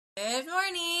Good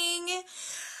morning.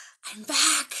 I'm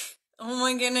back. Oh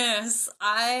my goodness.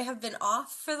 I have been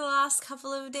off for the last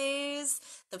couple of days.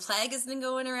 The plague has been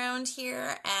going around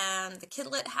here and the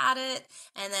kidlet had it.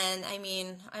 And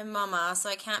then, I'm mama, so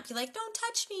I can't be like, don't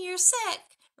touch me, you're sick,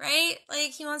 right?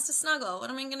 Like, he wants to snuggle. What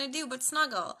am I going to do but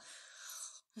snuggle?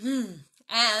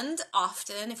 And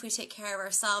often, if we take care of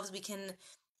ourselves, we can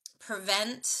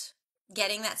prevent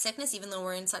getting that sickness even though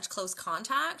we're in such close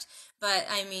contact. But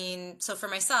so for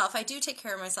myself, I do take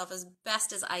care of myself as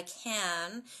best as I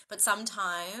can, but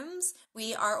sometimes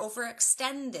we are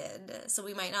overextended. So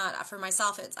we might not, for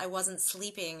myself, I wasn't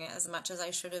sleeping as much as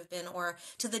I should have been, or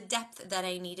to the depth that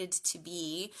I needed to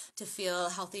be to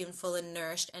feel healthy and full and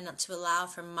nourished, and to allow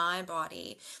for my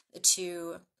body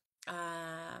to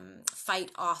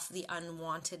fight off the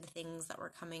unwanted things that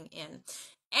were coming in.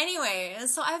 Anyway,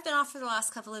 so I've been off for the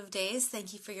last couple of days.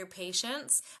 Thank you for your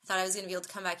patience. I thought I was going to be able to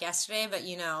come back yesterday, but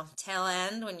tail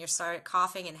end when you started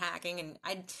coughing and hacking, and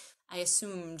I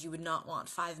assumed you would not want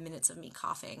 5 minutes of me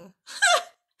coughing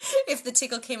if the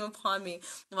tickle came upon me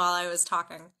while I was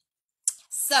talking.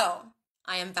 So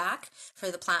I am back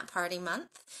for the plant party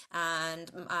month,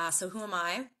 and so who am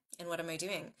I and what am I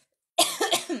doing?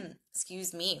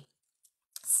 Excuse me.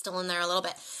 Still in there a little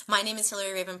bit. My name is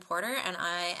Hilary Raven Porter, and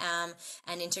I am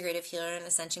an integrative healer and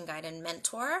ascension guide and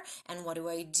mentor. And what do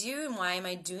I do, and why am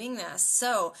I doing this?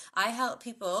 So I help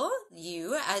people,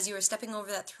 as you are stepping over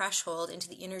that threshold into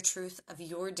the inner truth of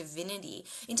your divinity,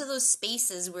 into those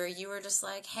spaces where you are just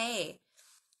like, hey,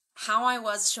 how I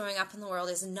was showing up in the world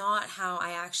is not how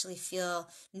I actually feel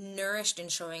nourished in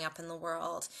showing up in the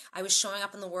world. I was showing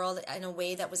up in the world in a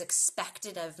way that was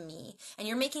expected of me. And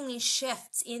you're making these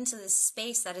shifts into this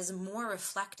space that is more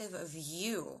reflective of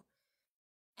you.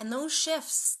 And those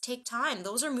shifts take time.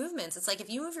 Those are movements. It's like if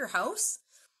you move your house,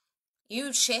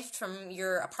 you shift from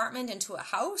your apartment into a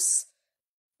house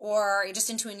or just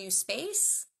into a new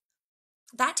space.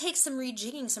 That takes some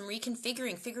rejigging, some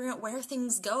reconfiguring, figuring out where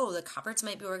things go. The cupboards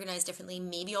might be organized differently.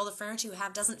 Maybe all the furniture you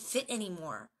have doesn't fit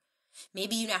anymore.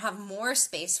 Maybe you now have more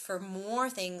space for more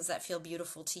things that feel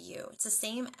beautiful to you. It's the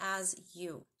same as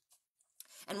you.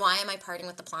 And why am I partying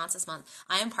with the plants this month?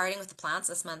 I am partying with the plants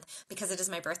this month because it is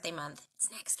my birthday month. It's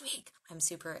next week. I'm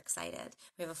super excited.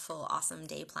 We have a full awesome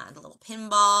day planned. A little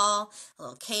pinball, a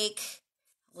little cake,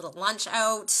 a little lunch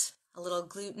out, a little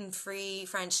gluten-free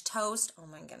French toast. Oh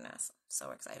my goodness.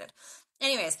 So excited.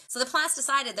 Anyways, so the plants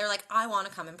decided, they're like, I want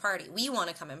to come and party. We want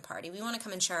to come and party. We want to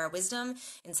come and share our wisdom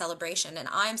in celebration. And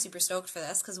I'm super stoked for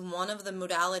this because one of the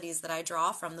modalities that I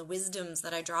draw from, the wisdoms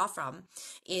that I draw from,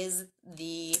 is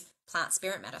the plant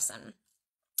spirit medicine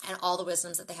and all the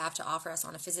wisdoms that they have to offer us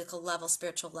on a physical level,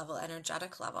 spiritual level,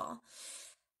 energetic level.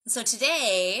 So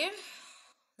today,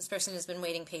 this person has been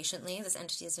waiting patiently, this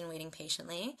entity has been waiting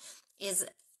patiently, is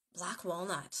Black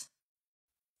Walnut.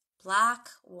 Black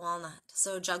Walnut.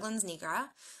 So Juglans Nigra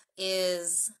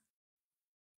is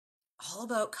all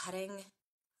about cutting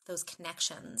those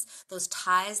connections, those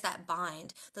ties that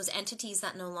bind, those entities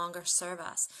that no longer serve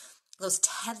us, those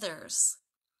tethers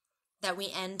that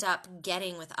we end up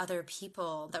getting with other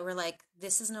people that we're like,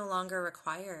 this is no longer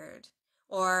required.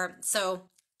 Or so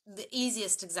the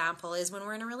easiest example is when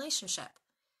we're in a relationship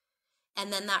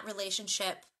and then that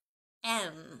relationship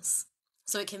ends.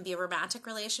 So it can be a romantic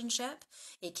relationship,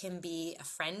 it can be a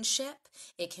friendship,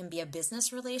 it can be a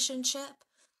business relationship.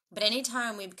 But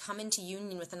anytime we come into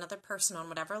union with another person on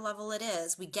whatever level it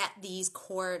is, we get these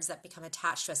cords that become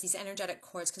attached to us, these energetic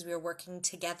cords, because we are working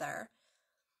together.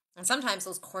 And sometimes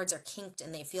those cords are kinked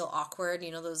and they feel awkward,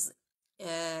 those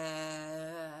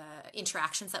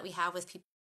interactions that we have with people.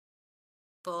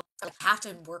 I have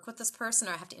to work with this person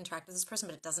or I have to interact with this person,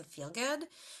 but it doesn't feel good.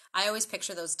 I always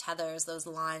picture those tethers, those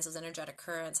lines, those energetic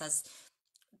currents as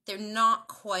they're not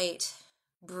quite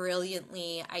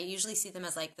brilliantly, I usually see them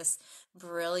as like this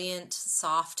brilliant,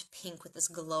 soft pink with this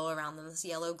glow around them, this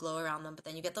yellow glow around them, but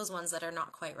then you get those ones that are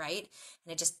not quite right,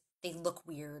 and they look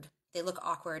weird. They look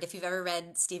awkward. If you've ever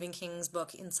read Stephen King's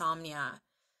book, Insomnia,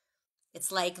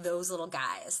 it's like those little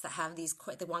guys that have these,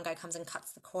 the one guy comes and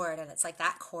cuts the cord, and it's like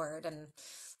that cord, and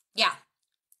yeah.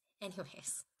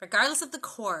 Anyways, regardless of the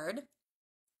cord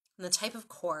and the type of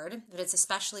cord, but it's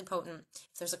especially potent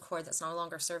if there's a cord that's no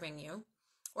longer serving you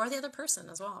or the other person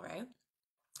as well, right?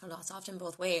 I know it's often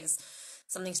both ways.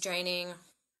 Something's draining.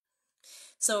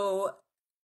 So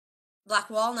Black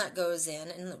Walnut goes in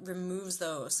and removes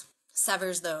those,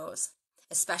 severs those,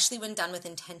 especially when done with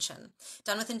intention.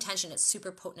 Done with intention, it's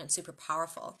super potent and super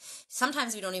powerful.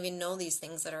 Sometimes we don't even know these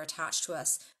things that are attached to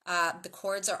us. The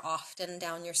cords are often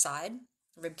down your side,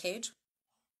 rib cage,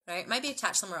 right? It might be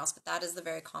attached somewhere else, but that is the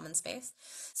very common space.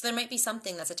 So there might be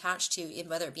something that's attached to,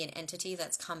 whether it be an entity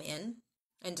that's come in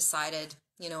and decided,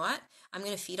 you know what, I'm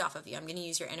going to feed off of you. I'm going to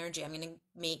use your energy. I'm going to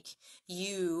make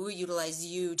you, utilize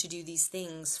you to do these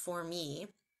things for me.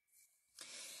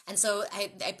 And so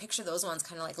I picture those ones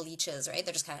kind of like leeches, right?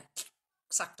 They're just kind of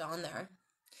sucked on there.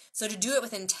 So to do it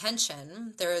with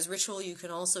intention, there is ritual you can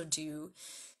also do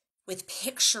with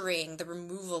picturing the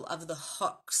removal of the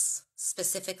hooks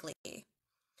specifically.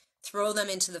 Throw them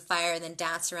into the fire and then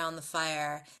dance around the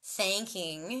fire,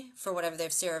 thanking for whatever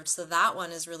they've served. So that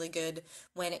one is really good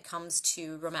when it comes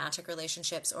to romantic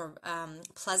relationships or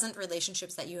pleasant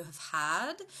relationships that you have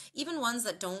had, even ones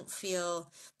that don't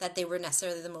feel that they were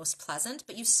necessarily the most pleasant,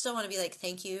 but you still want to be like,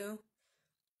 thank you,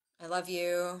 I love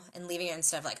you, and leaving it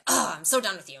instead of like, oh, I'm so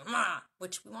done with you,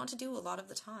 which we want to do a lot of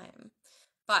the time.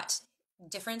 But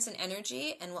difference in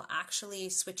energy and will actually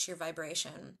switch your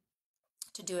vibration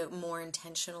to do it more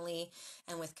intentionally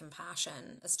and with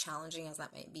compassion, as challenging as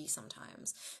that might be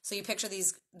sometimes. So you picture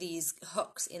these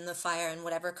hooks in the fire, and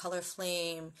whatever color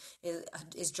flame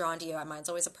is drawn to you. Mine's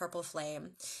always a purple flame.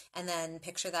 And then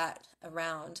picture that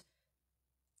around.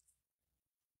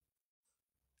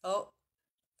 Oh,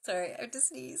 sorry, I have to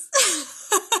sneeze.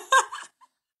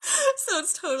 So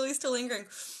it's totally still lingering.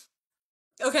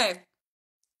 Okay.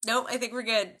 Nope, I think we're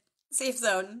good. Safe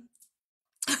zone.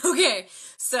 Okay,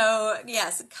 so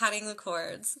yes, cutting the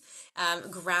cords,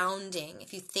 grounding.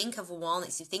 If you think of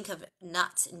walnuts, you think of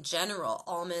nuts in general,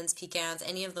 almonds, pecans,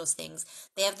 any of those things,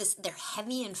 they have this, they're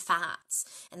heavy in fats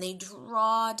and they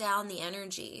draw down the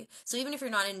energy. So even if you're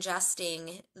not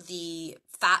ingesting the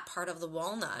fat part of the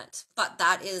walnut, but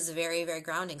that is very, very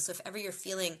grounding. So if ever you're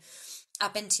feeling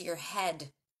up into your head,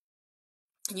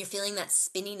 and you're feeling that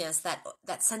spinniness,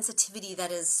 that sensitivity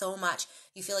that is so much,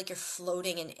 you feel like you're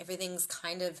floating and everything's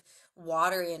kind of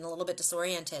watery and a little bit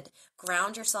disoriented.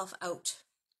 Ground yourself out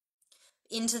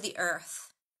into the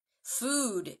earth.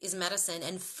 Food is medicine,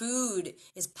 and food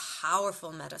is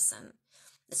powerful medicine.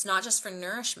 It's not just for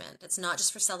nourishment. It's not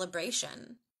just for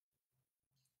celebration,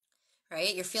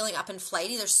 right? You're feeling up and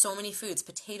flighty. There's so many foods.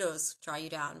 Potatoes draw you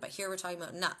down, but here we're talking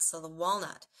about nuts. So the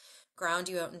walnut, ground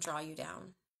you out and draw you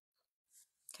down.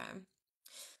 Okay.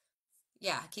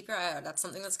 Yeah, keep your eye out. That's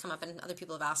something that's come up and other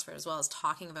people have asked for as well, is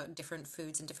talking about different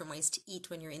foods and different ways to eat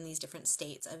when you're in these different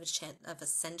states of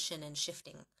ascension and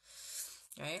shifting.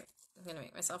 All right? I'm going to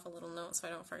make myself a little note so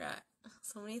I don't forget.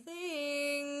 So many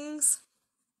things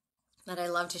that I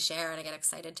love to share and I get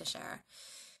excited to share.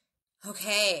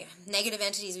 Okay, negative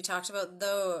entities, we talked about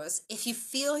those. If you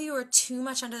feel you are too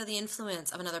much under the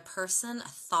influence of another person, a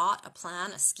thought, a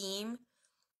plan, a scheme,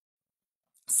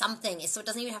 something, so it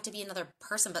doesn't even have to be another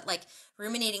person, but like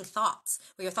ruminating thoughts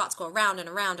where your thoughts go around and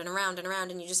around and around and around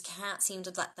and you just can't seem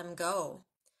to let them go.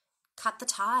 Cut the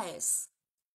ties.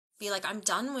 Be like, I'm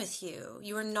done with you.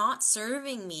 You are not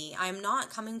serving me. I am not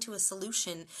coming to a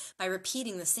solution by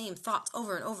repeating the same thoughts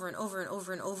over and over and over and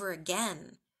over and over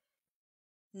again.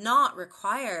 Not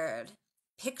required.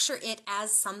 Picture it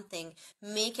as something.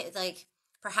 Make it like,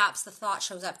 perhaps the thought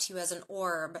shows up to you as an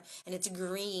orb and it's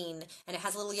green and it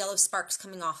has little yellow sparks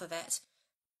coming off of it.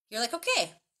 You're like,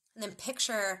 okay. And then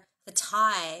picture the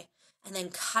tie and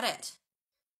then cut it.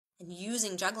 And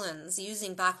using juglans,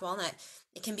 using black walnut,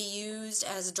 it can be used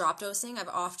as drop dosing. I've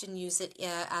often used it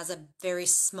as a very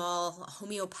small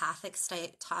homeopathic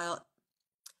style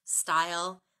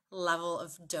level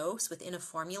of dose within a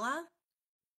formula.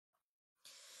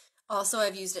 Also,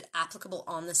 I've used it applicable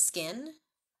on the skin,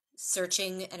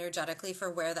 searching energetically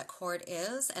for where that cord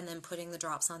is and then putting the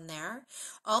drops on there.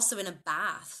 Also in a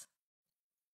bath.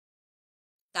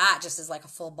 That just is like a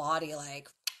full body, like,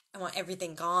 I want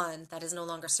everything gone that is no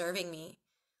longer serving me,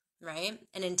 right?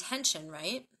 An intention,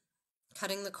 right?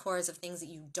 Cutting the cords of things that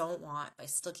you don't want by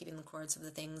still keeping the cords of the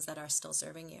things that are still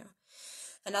serving you.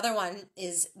 Another one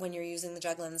is when you're using the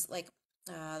juglans, like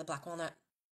the black walnut,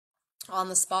 on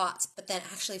the spots, but then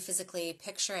actually physically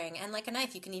picturing, and like a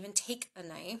knife, you can even take a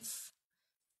knife,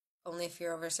 only if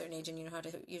you're over a certain age and you know how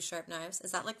to use sharp knives.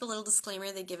 Is that like the little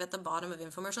disclaimer they give at the bottom of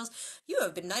infomercials? You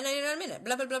have been $9.99 a minute,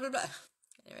 blah, blah, blah, blah, blah.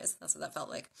 Anyways, that's what that felt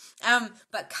like.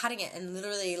 But cutting it and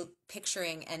literally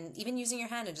picturing and even using your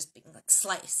hand and just being like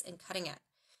slice and cutting it.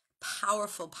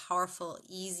 Powerful, powerful,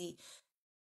 easy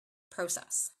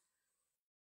process.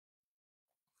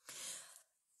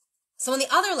 So on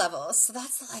the other levels, so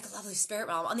that's the like lovely spirit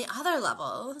realm. On the other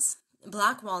levels,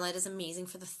 black walnut is amazing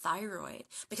for the thyroid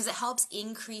because it helps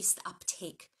increase the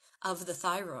uptake of the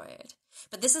thyroid.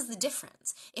 But this is the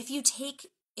difference. If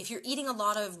you're eating a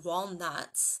lot of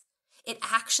walnuts, it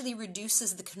actually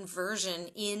reduces the conversion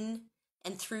in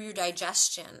and through your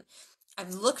digestion.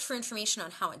 I've looked for information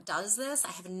on how it does this. I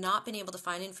have not been able to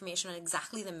find information on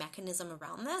exactly the mechanism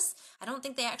around this. I don't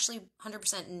think they actually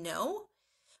 100% know,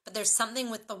 but there's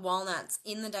something with the walnuts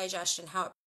in the digestion, how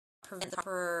it prevents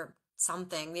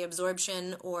the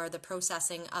absorption or the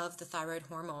processing of the thyroid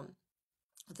hormone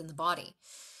within the body.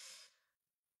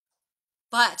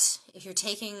 But if you're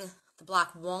taking the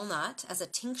black walnut as a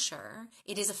tincture,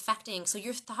 it is affecting, so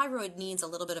your thyroid needs a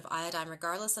little bit of iodine,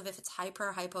 regardless of if it's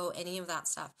hyper, hypo, any of that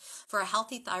stuff. For a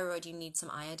healthy thyroid, you need some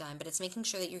iodine, but it's making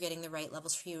sure that you're getting the right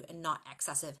levels for you and not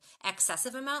excessive.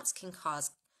 Excessive amounts can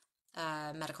cause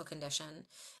medical condition.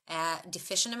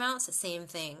 Deficient amounts, the same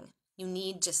thing. You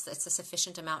need it's a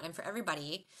sufficient amount. And for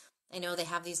everybody, I know they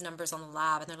have these numbers on the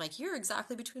lab and they're like, you're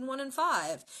exactly between 1 and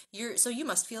 5. So you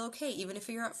must feel okay even if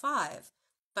you're at 5.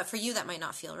 But for you, that might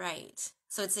not feel right.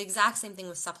 So it's the exact same thing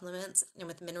with supplements and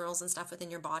with minerals and stuff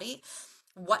within your body.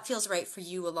 What feels right for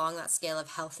you along that scale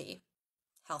of healthy,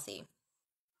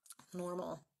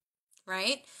 normal,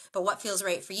 right? But what feels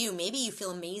right for you? Maybe you feel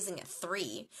amazing at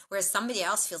 3, whereas somebody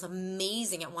else feels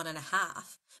amazing at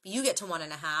 1.5. But you get to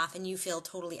 1.5 and you feel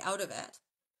totally out of it.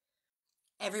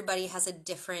 Everybody has a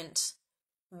different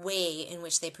way in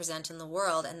which they present in the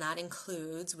world, and that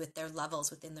includes with their levels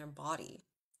within their body.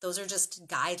 Those are just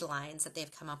guidelines that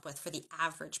they've come up with for the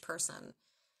average person,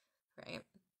 right?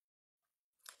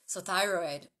 So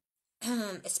thyroid,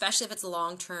 especially if it's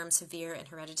long-term, severe, and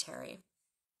hereditary.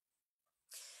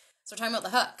 So we're talking about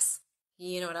the hooks.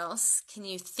 You know what else? Can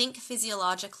you think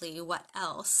physiologically what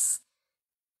else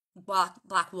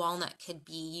black walnut could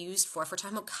be used for? If we're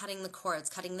talking about cutting the cords,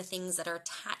 cutting the things that are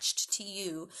attached to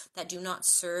you that do not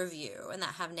serve you and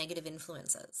that have negative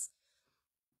influences.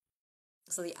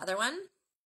 So the other one,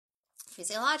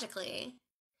 physiologically,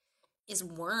 is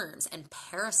worms and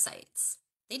parasites.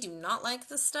 They do not like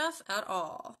this stuff at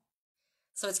all.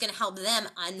 So it's going to help them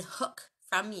unhook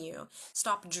from you,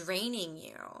 stop draining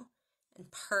you, and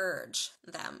purge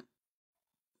them.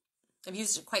 I've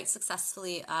used it quite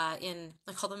successfully I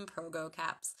call them Progo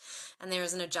caps. And there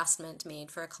was an adjustment made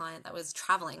for a client that was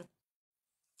traveling.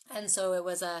 And so it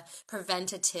was a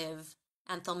preventative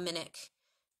anthelmintic,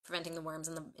 preventing the worms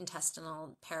and the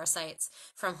intestinal parasites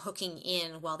from hooking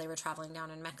in while they were traveling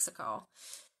down in Mexico.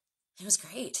 It was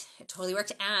great. It totally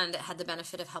worked, and it had the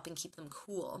benefit of helping keep them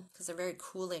cool because they're very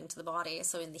cooling to the body.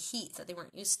 So in the heat that they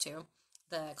weren't used to,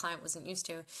 the client wasn't used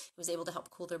to, it was able to help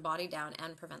cool their body down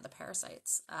and prevent the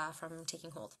parasites from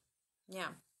taking hold. Yeah.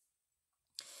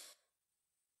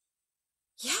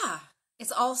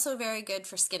 It's also very good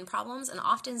for skin problems, and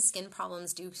often skin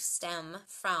problems do stem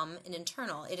from an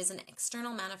internal. It is an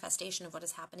external manifestation of what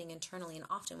is happening internally, and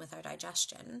often with our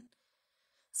digestion.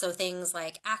 So things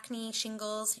like acne,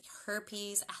 shingles,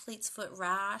 herpes, athlete's foot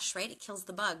rash, right? It kills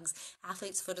the bugs.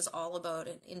 Athlete's foot is all about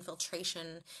an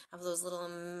infiltration of those little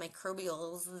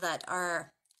microbials that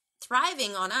are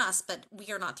thriving on us, but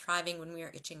we are not thriving when we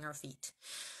are itching our feet.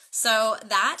 So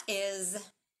that is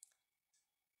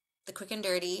the quick and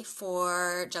dirty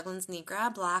for Juglans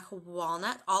nigra, black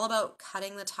walnut, all about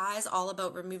cutting the ties, all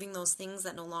about removing those things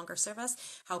that no longer serve us.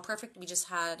 How perfect, we just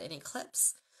had an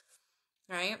eclipse,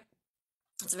 right?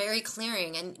 It's very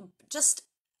clearing, and just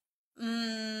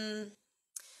even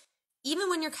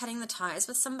when you're cutting the ties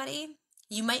with somebody,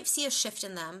 you might see a shift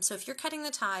in them. So if you're cutting the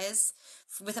ties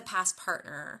with a past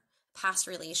partner, past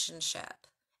relationship,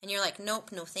 and you're like,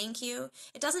 nope, no thank you,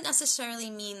 it doesn't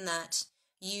necessarily mean that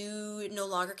you no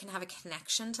longer can have a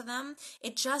connection to them.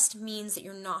 It just means that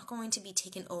you're not going to be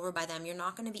taken over by them. You're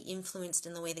not going to be influenced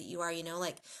in the way that you are,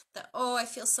 like oh, I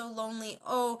feel so lonely.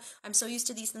 Oh, I'm so used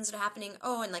to these things that are happening.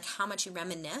 Oh, and like how much you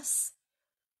reminisce.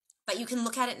 But you can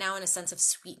look at it now in a sense of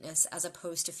sweetness as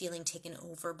opposed to feeling taken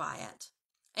over by it.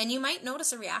 And you might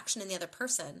notice a reaction in the other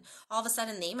person. All of a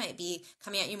sudden they might be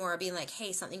coming at you more, being like,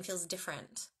 hey, something feels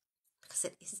different. Because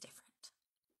it is different.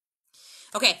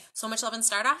 Okay, so much love and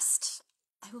Stardust.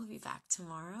 I will be back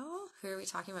tomorrow. Who are we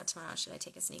talking about tomorrow? Should I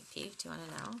take a sneak peek? Do you want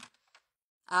to know?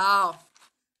 Oh,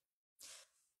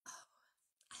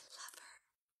 I love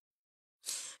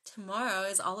her. Tomorrow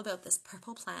is all about this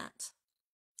purple plant.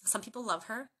 Some people love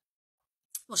her.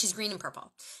 Well, she's green and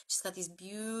purple. She's got these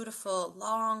beautiful,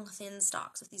 long, thin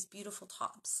stalks with these beautiful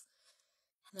tops.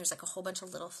 And there's like a whole bunch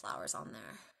of little flowers on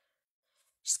there.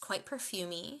 She's quite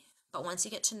perfumey, but once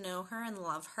you get to know her and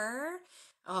love her,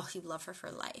 oh, you love her for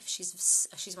life. She's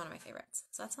one of my favorites.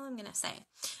 So that's all I'm going to say.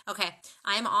 Okay,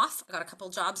 I'm off. I got a couple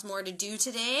jobs more to do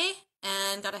today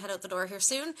and got to head out the door here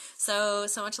soon. So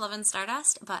much love and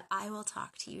Stardust, but I will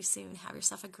talk to you soon. Have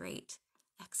yourself a great,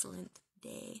 excellent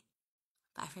day.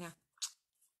 Bye for now.